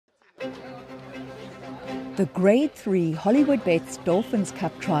The Grade 3 Hollywoodbets Dolphins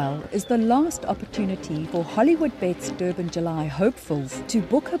Cup Trial is the last opportunity for Hollywoodbets Durban July hopefuls to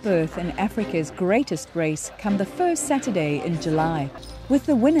book a berth in Africa's greatest race come the first Saturday in July. With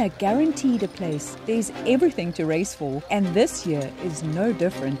the winner guaranteed a place, there's everything to race for, and this year is no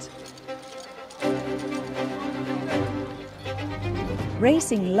different.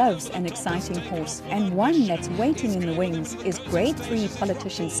 Racing loves an exciting horse, and one that's waiting in the wings is Grade 3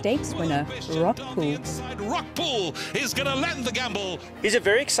 Politician Stakes winner Rockpool. Rockpool is going to land the gamble. He's a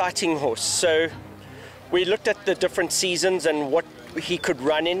very exciting horse. So we looked at the different seasons and what he could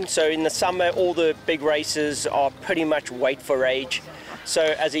run in. So in the summer, all the big races are pretty much weight for age. So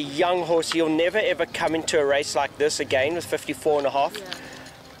as a young horse, he'll never ever come into a race like this again with 54.5.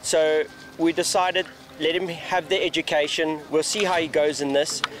 So we decided, let him have the education. We'll see how he goes in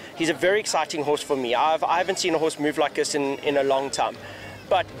this. He's a very exciting horse for me. I haven't seen a horse move like this in a long time.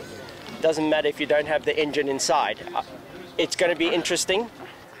 But it doesn't matter if you don't have the engine inside. It's going to be interesting.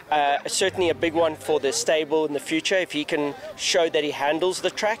 Certainly a big one for the stable in the future. If he can show that he handles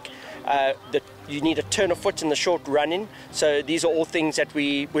the track, you need a turn of foot in the short run-in. So these are all things that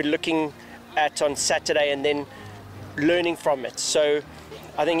we're looking at on Saturday and then learning from it. So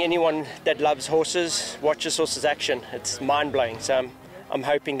I think anyone that loves horses watches horses action. It's mind-blowing. So I'm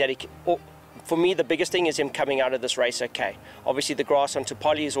hoping that for me, the biggest thing is him coming out of this race okay. Obviously, the grass on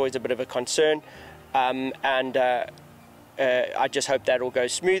Tupali is always a bit of a concern, I just hope that all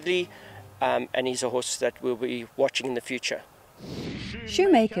goes smoothly, and he's a horse that we'll be watching in the future.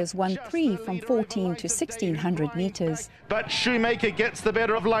 Shoemaker's won 3 from 14 to 1600 metres. But Shoemaker gets the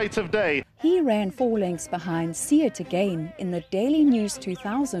better of light of day. He ran 4 lengths behind See It Again in the Daily News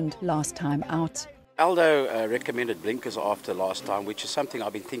 2000 last time out. Aldo recommended blinkers after last time, which is something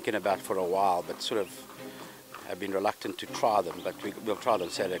I've been thinking about for a while, but sort of have been reluctant to try them. But we'll try them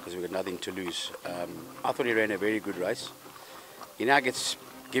Saturday because we've got nothing to lose. I thought he ran a very good race. He now gets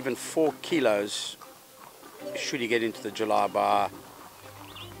given 4 kilos should he get into the July by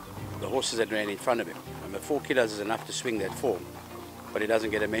the horses that ran in front of him. And the 4 kilos is enough to swing that form, but he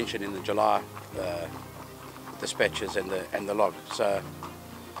doesn't get a mention in the July dispatches and the log. So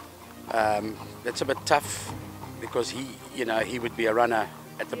that's a bit tough because he would be a runner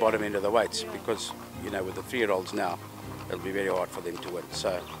at the bottom end of the weights because with the 3-year-olds now it'll be very hard for them to win.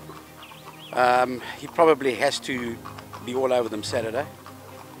 So he probably has to be all over them Saturday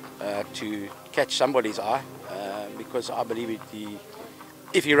to catch somebody's eye because I believe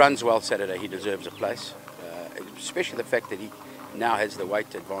if he runs well Saturday, he deserves a place, especially the fact that he now has the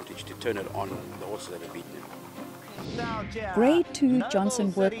weight advantage to turn it on the horses that have beaten him. Grade 2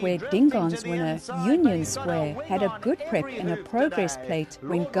 Johnson Workwear Dingon's winner, Union Square, had a good prep in a progress plate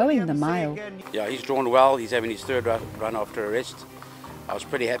when going the mile. Yeah, he's drawn well. He's having his 3rd run after a rest. I was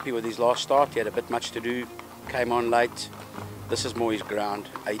pretty happy with his last start. He had a bit much to do, came on late. This is more his ground,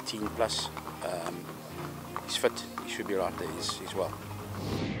 18 plus. He's fit, he should be right there, he's well.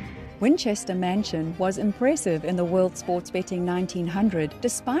 Winchester Mansion was impressive in the World Sports Betting 1900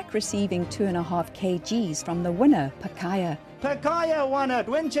 despite receiving 2.5 kgs from the winner, Pakaya. Pakaya won it.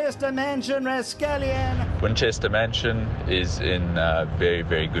 Winchester Mansion, Rascallion. Winchester Mansion is in very,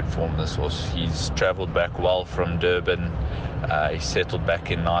 very good form, this horse. He's travelled back well from Durban. He's settled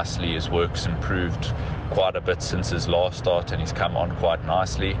back in nicely. His work's improved quite a bit since his last start and he's come on quite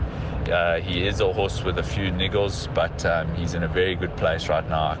nicely. He is a horse with a few niggles, but he's in a very good place right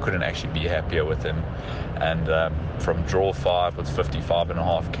now. I couldn't actually be happier with him. And from draw 5 with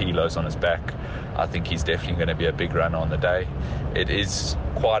 55.5 kilos on his back, I think he's definitely going to be a big runner on the day. It is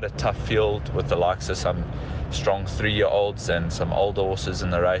quite a tough field with the likes of some strong 3-year-olds and some older horses in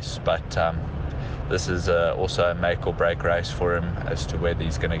the race, but this is also a make or break race for him as to whether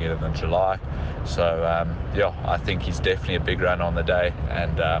he's going to get it in July. So yeah, I think he's definitely a big runner on the day,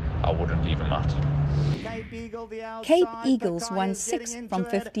 and I wouldn't leave him out. Cape Eagles won 6 from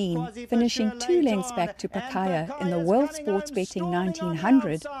 15, finishing 2 lengths back to Pakaya in the World Sports Betting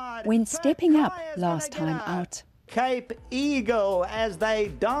 1900 when stepping up last time out. Cape Eagle as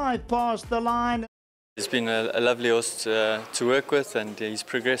they dive past the line. He's been a lovely horse to work with, and he's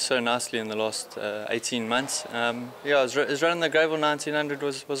progressed so nicely in the last 18 months. Yeah, his run in the Greyville 1900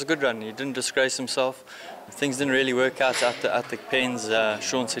 was a good run. He didn't disgrace himself. Things didn't really work out at the pens.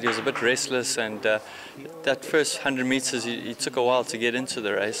 Sean said he was a bit restless, and that first 100 metres he took a while to get into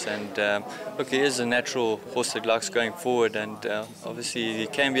the race. And look, he is a natural horse that likes going forward, and obviously he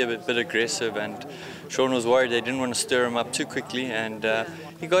can be a bit aggressive, and Sean was worried they didn't want to stir him up too quickly, and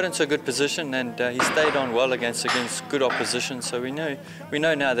he got into a good position, and he stayed on well against good opposition. So we know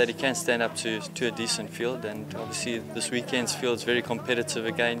now that he can stand up to a decent field, and obviously this weekend's field is very competitive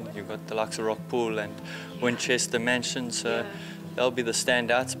again. You've got the likes of Rockpool and Winchester Mansion, so they'll be the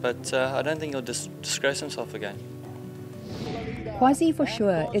standouts, but I don't think he'll disgrace himself again. Quasi for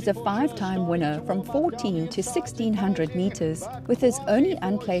sure is a 5-time winner from 14 to 1600 metres, with his only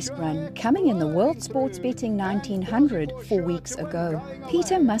unplaced run coming in the World Sports Betting 1900 4 weeks ago.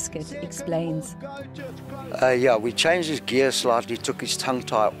 Peter Muscat explains. Yeah, we changed his gear slightly, took his tongue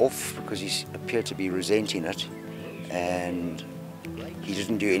tie off because he appeared to be resenting it, and he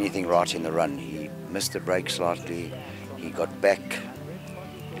didn't do anything right in the run. He missed the brake slightly, he got back,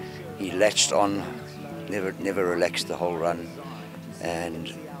 he latched on, never relaxed the whole run.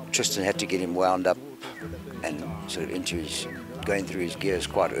 And Tristan had to get him wound up and sort of going through his gears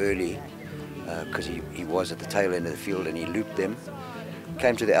quite early because he was at the tail end of the field, and he looped them.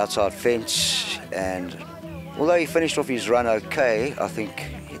 Came to the outside fence, and although he finished off his run okay, I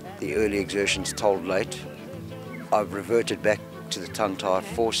think the early exertions told late. I've reverted back to the tongue tie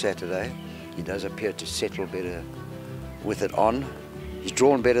for Saturday. He does appear to settle better with it on. He's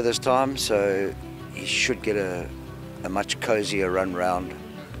drawn better this time, so he should get a much cozier run round,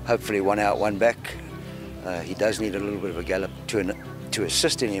 hopefully one out, one back. He does need a little bit of a gallop to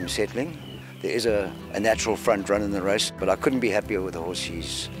assist in him settling. There is a natural front run in the race, but I couldn't be happier with the horse.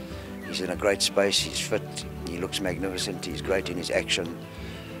 He's in a great space, he's fit, he looks magnificent, he's great in his action.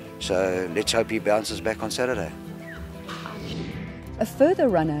 So let's hope he bounces back on Saturday. A further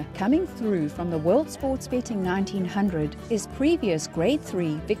runner coming through from the World Sports Betting 1900 is previous Grade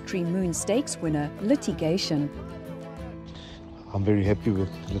 3 Victory Moon Stakes winner Litigation. I'm very happy with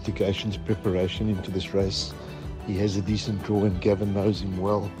Litigation's preparation into this race. He has a decent draw and Gavin knows him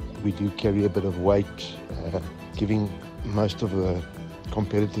well. We do carry a bit of weight, giving most of the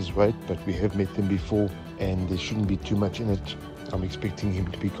competitors weight, but we have met them before and there shouldn't be too much in it. I'm expecting him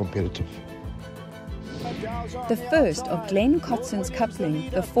to be competitive. The first of Glenn Cotson's coupling,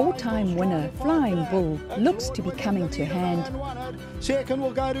 the 4-time winner Flying Bull, looks to be coming to hand. Second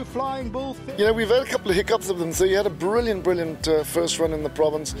will go to Flying Bull. You know, we've had a couple of hiccups of them. So he had a brilliant first run in the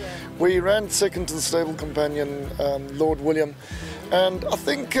province, where he ran second to the stable companion, Lord William. And I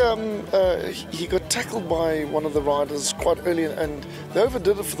think he got tackled by one of the riders quite early, and they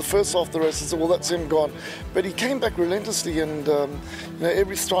overdid it for the first half of the race. I said, well, that's him gone. But he came back relentlessly, and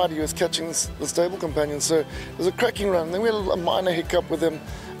every stride he was catching the stable companion. So it was a cracking run. Then we had a minor hiccup with him,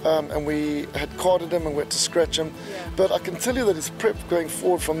 and we had carded him and we had to scratch him. But I can tell you that his prep going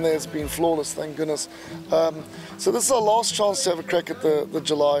forward from there has been flawless, thank goodness. So this is our last chance to have a crack at the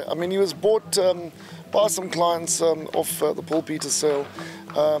July. I mean, he was bought by some clients off the Paul Peters sale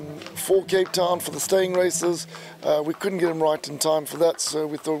for Cape Town for the staying races. We couldn't get him right in time for that, so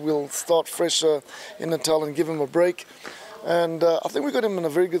we thought we'll start fresh in Natal and give him a break. And I think we got him in a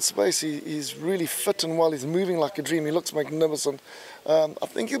very good space. He's really fit and well. He's moving like a dream. He looks magnificent. I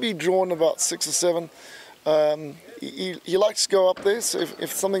think he'll be drawn about 6 or 7. He likes to go up there, so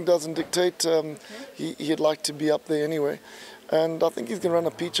if something doesn't dictate, he'd like to be up there anyway. And I think he's going to run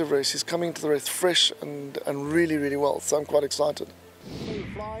a peach of race. He's coming to the race fresh and really, really well, so I'm quite excited.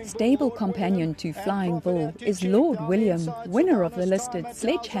 Stable companion to Flying Bull is Lord William, winner of the listed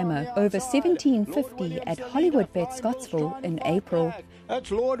Sledgehammer over 1750 at Hollywoodbets Scottsville in April. That's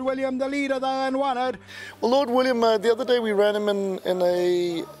Lord William, the leader there, and won it. Well, Lord William, the other day we ran him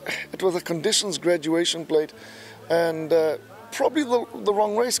it was a conditions graduation plate, and probably the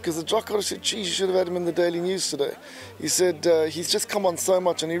wrong race, because the jockey said, geez, you should have had him in the Daily News today. He said he's just come on so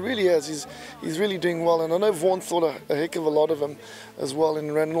much, and he really has. He's really doing well, and I know Vaughan thought a heck of a lot of him as well,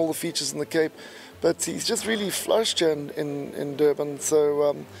 and ran all the features in the Cape. But he's just really flourished here in Durban,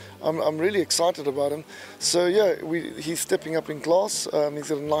 so I'm really excited about him. So yeah, he's stepping up in class. He's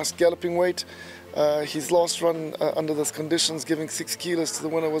got a nice galloping weight. His last run under those conditions, giving 6 kilos to the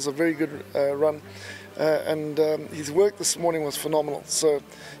winner, was a very good run. And his work this morning was phenomenal. So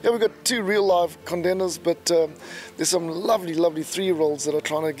yeah, we've got 2 real live contenders, but there's some lovely 3-year-olds that are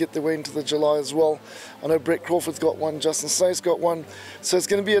trying to get their way into the July as well. I know Brett Crawford's got one, Justin Snaith's got one, so it's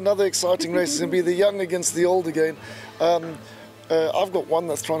going to be another exciting race. It's going to be the young against the old again. I've got one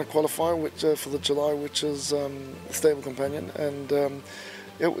that's trying to qualify for the July, which is the stable companion, and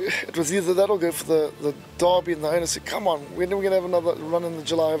it was either that or go for the Derby, and the owner said, come on, when are we going to have another run in the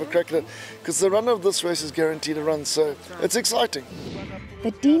July, have a crack at it? Because the runner of this race is guaranteed a run, so it's exciting. The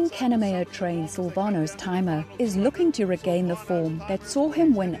Dean Cannemare-trained Silvano's Timer is looking to regain the form that saw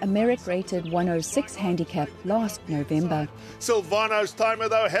him win a merit-rated 106 handicap last November. Silvano's Timer,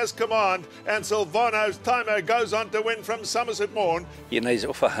 though, has command, and Silvano's Timer goes on to win from Somerset Morn. You know, he's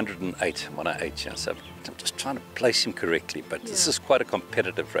off 108, yeah, so I'm just trying to place him correctly, but this is quite a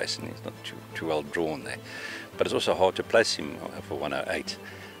competitive race, and he's not too well drawn there. But it's also hard to place him for 108.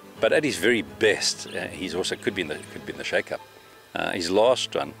 But at his very best, he's also could be in the shake-up. His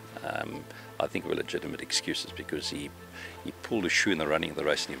last run, I think, were legitimate excuses because he pulled a shoe in the running of the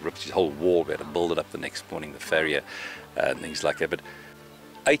race and he ripped his whole wall. We had to build it up the next morning, the farrier, and things like that. But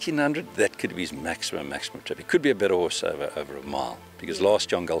 1800, that could be his maximum trip. It could be a better horse over a mile, because last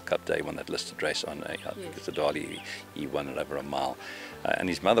John Gull Cup Day, he won that listed race on, I think it's a Dali, he won it over a mile, and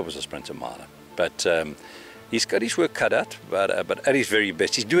his mother was a sprinter miler. But he's got his work cut out, but at his very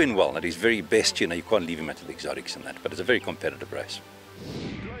best, he's doing well. At his very best, you know, you can't leave him at the exotics and that, but it's a very competitive race.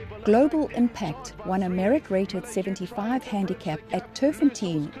 Global Impact won a merit-rated 75 handicap at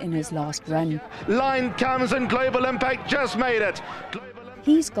Turfentine in his last run. Line comes and Global Impact just made it.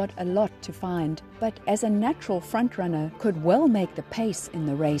 He's got a lot to find, but as a natural frontrunner could well make the pace in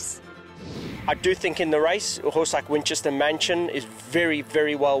the race. I do think in the race, a horse like Winchester Mansion is very,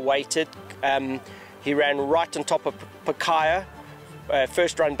 very well weighted. He ran right on top of Pakaya,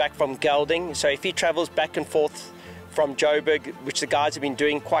 first run back from Gelding. So if he travels back and forth from Joburg, which the guys have been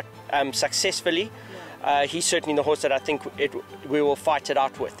doing quite successfully, he's certainly the horse that I think we will fight it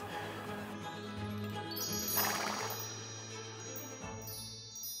out with.